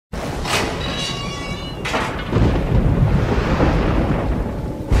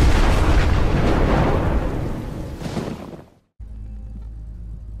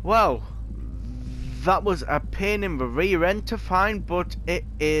Well, that was a pain in the rear end to find, but it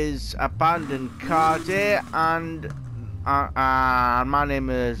is abandoned car day, and my name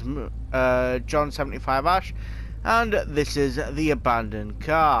is John75 Ash, and this is the abandoned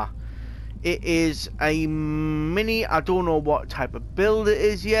car. It is a Mini. I don't know what type of build it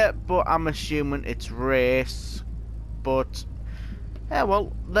is yet, but I'm assuming it's race. But yeah,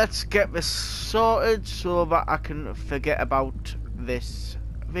 well, let's get this sorted so that I can forget about this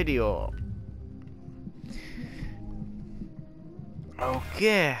video.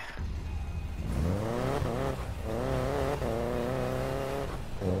 Okay.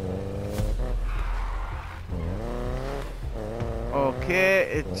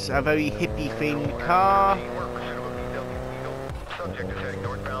 Okay, it's a very hippie themed car.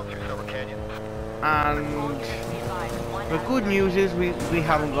 And the good news is we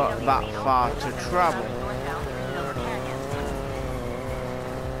haven't got that far to travel.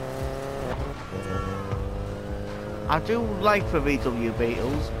 I do like the VW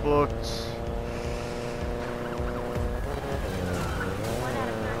Beetles, but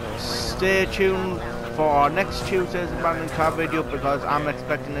stay tuned for our next Tuesday's abandoned car video, because I'm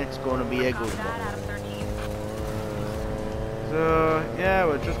expecting it's going to be a good one. So yeah,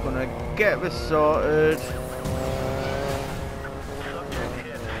 we're just going to get this sorted.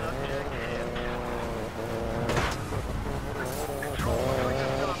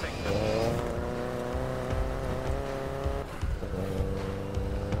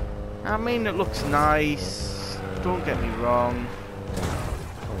 I mean, it looks nice, don't get me wrong.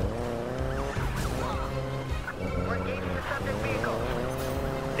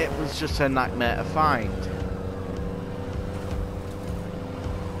 It was just a nightmare to find.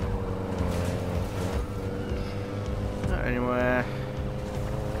 Anyway.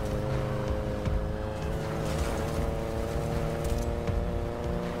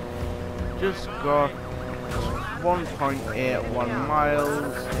 Just got 1.81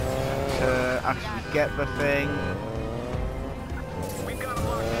 miles to actually get the thing.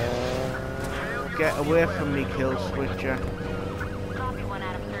 Get away from me, kill switcher. Copy 1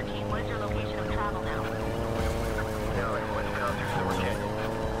 out of 13. What is your location of travel now?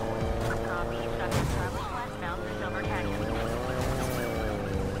 Copy. Subject travels westbound through Silver Canyon.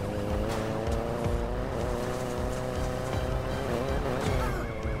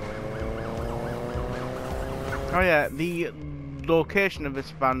 Oh yeah, the location of this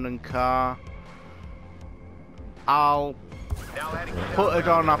abandoned car, I'll put it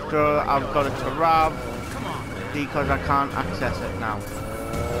on after I've got it to RAV, because I can't access it now.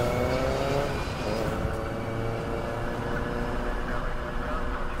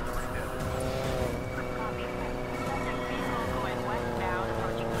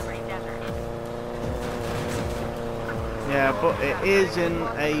 Yeah, but it is in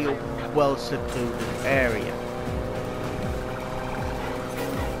a well secluded area.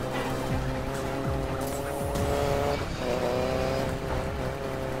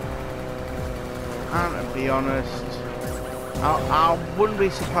 And to be honest, I wouldn't be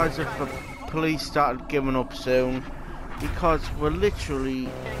surprised if the police started giving up soon, because we're literally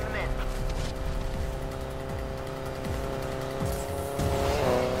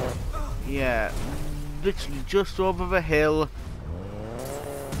literally just over the hill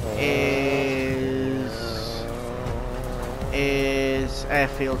is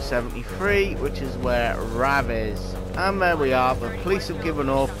Airfield 73, which is where RAV is, and there we are. The police have given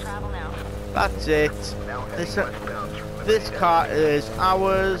up. That's it. This car is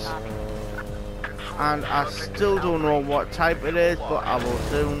ours, and I still don't know what type it is, but I will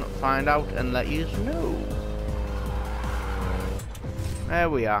soon find out and let you know. There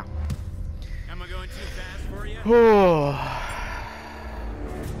we are. Am I going too fast for you? Oh.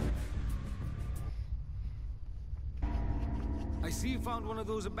 I see you found one of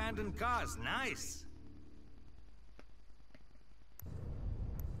those abandoned cars. Nice.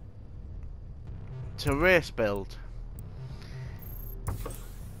 It's a race build.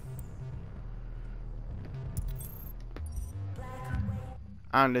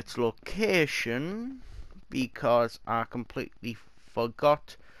 And its location, because I completely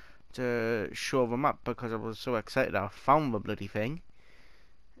forgot to show the map because I was so excited I found the bloody thing,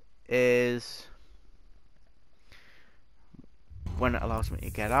 is when it allows me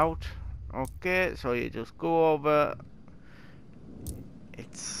to get out. Okay, so you just go over.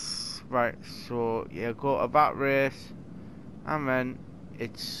 It's right, so you go to that race, and then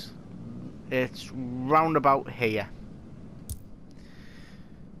it's round about here.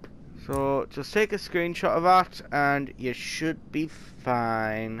 So just take a screenshot of that and you should be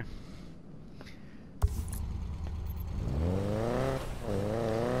fine.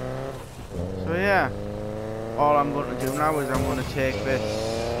 yeah, all I'm going to do now is I'm going to take this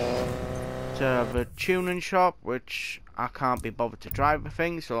to the tuning shop, which I can't be bothered to drive the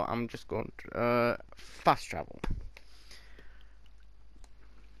thing, so I'm just going to fast travel.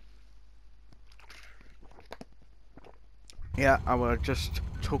 Yeah, I will just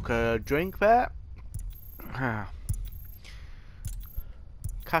took a drink there.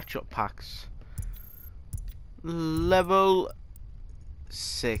 Catch up packs. Level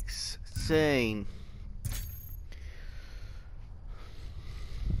 16.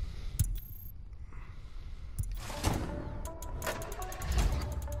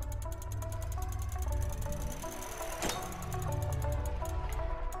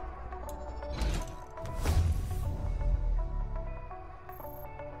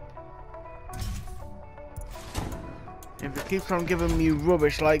 If it keeps on giving me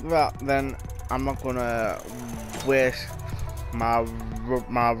rubbish like that, then I'm not gonna waste my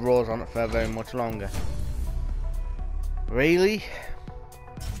rolls on it for very much longer. Really?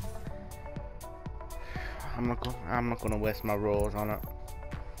 I'm not gonna waste my rolls on it.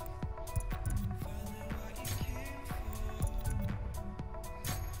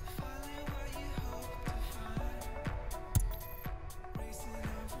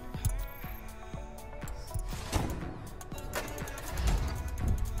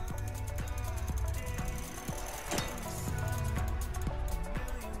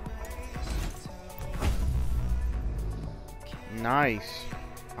 Nice.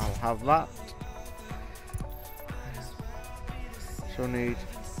 I'll have that. So I need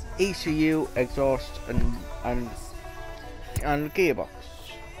ECU, exhaust, and gearbox.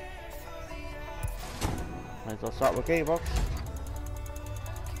 Might as well start with gearbox.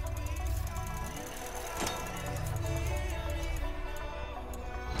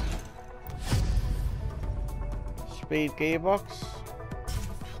 Speed gearbox.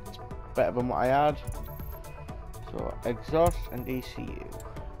 It's better than what I had. So exhaust and ECU.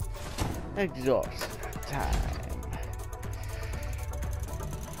 Exhaust time.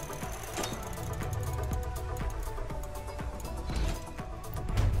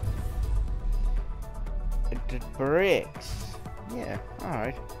 The brakes. Yeah,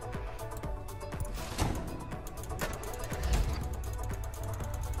 alright.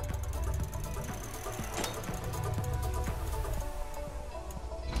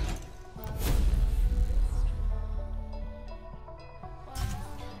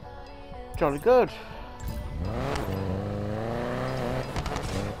 Jolly good.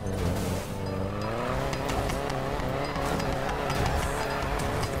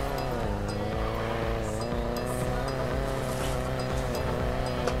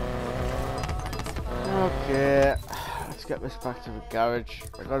 Okay, let's get this back to the garage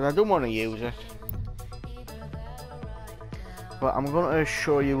because I don't want to use it. But I'm going to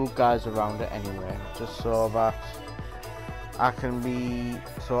show you guys around it anyway, just so that I can be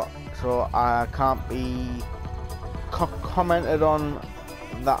so I can't be commented on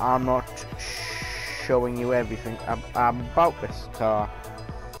that I'm not showing you everything about this car.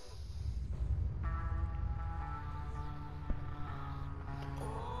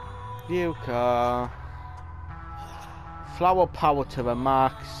 View car, flower power to the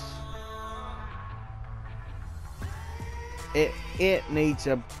max. It needs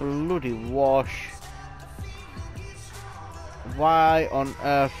a bloody wash. Why on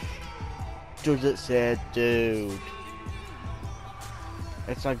earth does it say dude?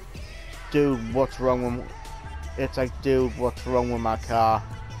 It's like, dude, what's wrong with? It's like, dude, what's wrong with my car?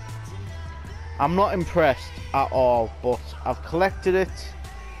 I'm not impressed at all, but I've collected it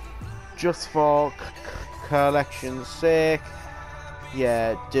just for collection's sake.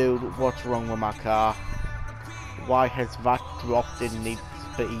 Yeah, dude, what's wrong with my car? Why has that dropped in need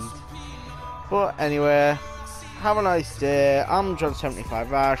speed? But anyway, have a nice day. I'm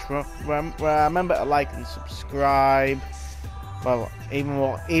John75 Ash. Remember to like and subscribe. Well,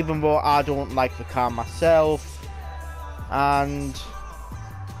 even though I don't like the car myself, and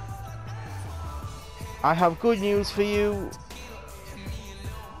I have good news for you.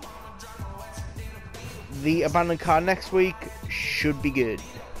 The abandoned car next week should be good.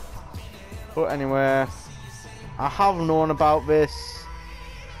 But anyway, I have known about this,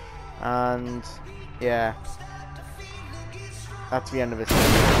 and yeah, that's the end of it.